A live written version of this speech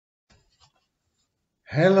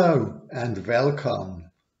Hello and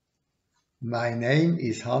welcome. My name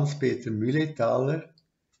is Hanspeter Mühlethaler.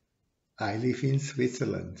 I live in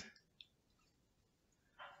Switzerland.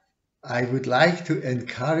 I would like to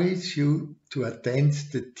encourage you to attend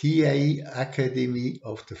the TAE Academy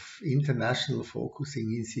of the International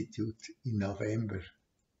Focusing Institute in November.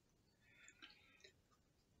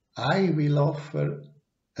 I will offer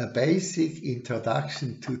a basic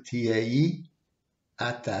introduction to TAE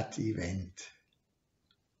at that event.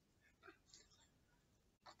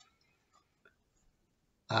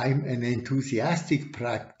 I'm an enthusiastic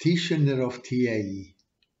practitioner of TAE.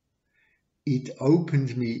 It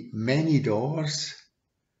opened me many doors,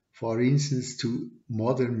 for instance to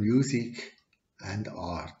modern music and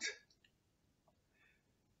art.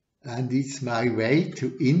 And it's my way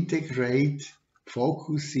to integrate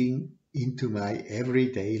focusing into my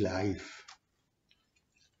everyday life.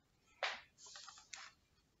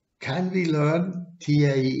 Can we learn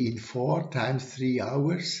TAE in 4 times 3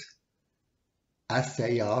 hours, as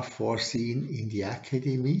they are foreseen in the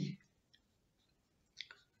Academy?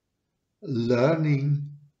 Learning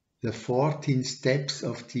the 14 steps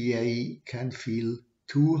of TAE can feel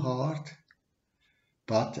too hard,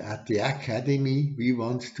 but at the Academy we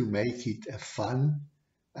want to make it a fun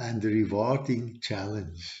and rewarding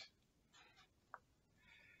challenge.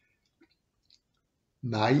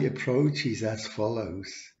 My approach is as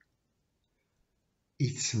follows.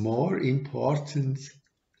 It's more important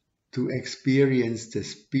to experience the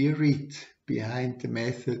spirit behind the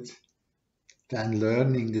method than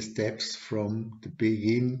learning the steps from the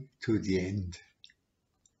beginning to the end.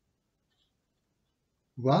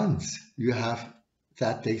 Once you have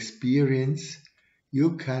that experience,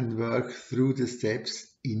 you can work through the steps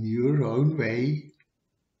in your own way.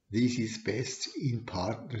 This is best in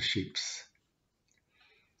partnerships.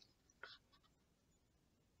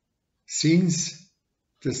 Since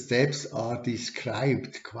the steps are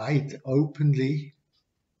described quite openly,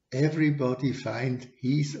 everybody finds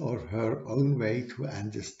his or her own way to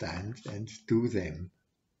understand and do them.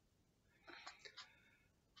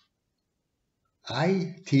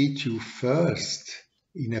 I teach you first,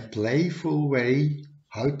 in a playful way,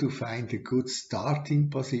 how to find a good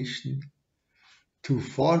starting position, to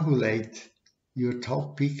formulate your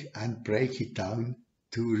topic and break it down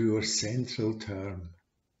to your central term.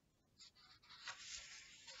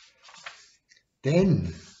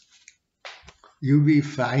 Then you will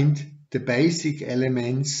find the basic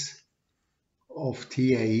elements of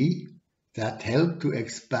TAE that help to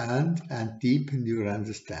expand and deepen your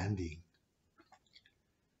understanding.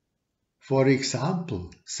 For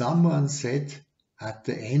example, someone said at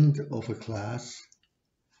the end of a class,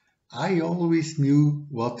 I always knew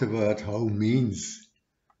what the word home means,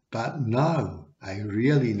 but now I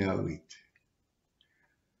really know it.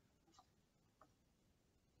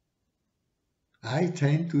 I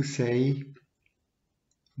tend to say,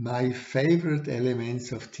 my favorite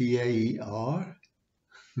elements of TAE are,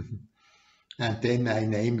 and then I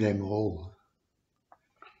name them all.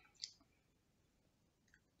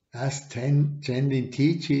 As Chandlin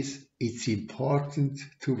teaches, it's important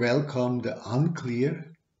to welcome the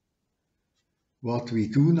unclear, what we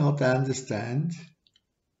do not understand,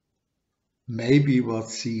 maybe what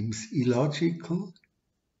seems illogical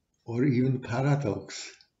or even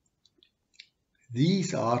paradox.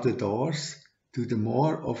 These are the doors to the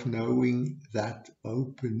more of knowing that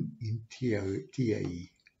open in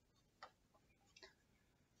TAE.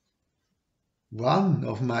 One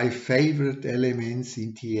of my favorite elements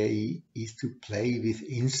in TAE is to play with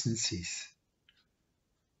instances,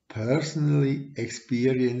 personally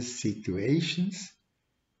experienced situations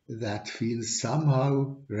that feel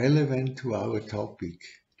somehow relevant to our topic.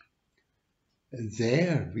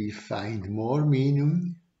 There we find more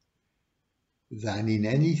meaning than in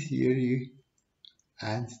any theory,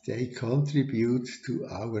 and they contribute to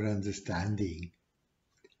our understanding.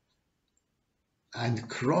 And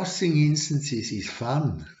crossing instances is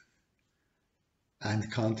fun and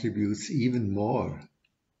contributes even more.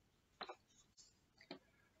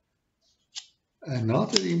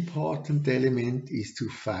 Another important element is to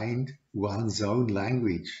find one's own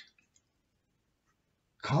language.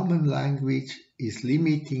 Common language is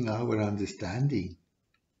limiting our understanding.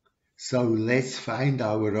 So let's find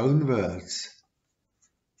our own words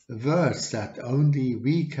that only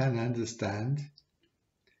we can understand,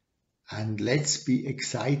 and let's be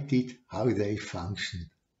excited how they function.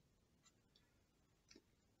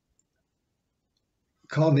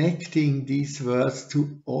 Connecting these words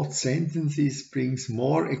to odd sentences brings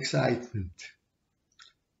more excitement.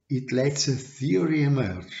 It lets a theory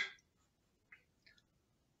emerge.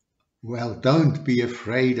 Well, don't be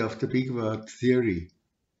afraid of the big word theory.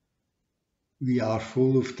 We are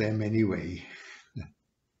full of them anyway.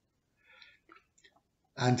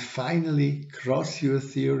 And finally, cross your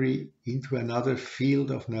theory into another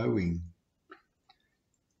field of knowing.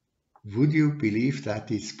 Would you believe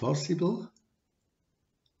that it's possible?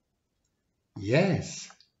 Yes.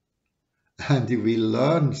 And you will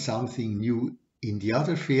learn something new in the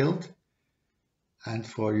other field and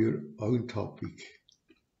for your own topic.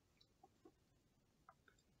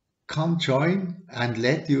 Come join and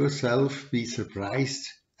let yourself be surprised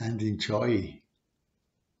and enjoy.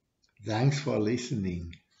 Thanks for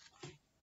listening.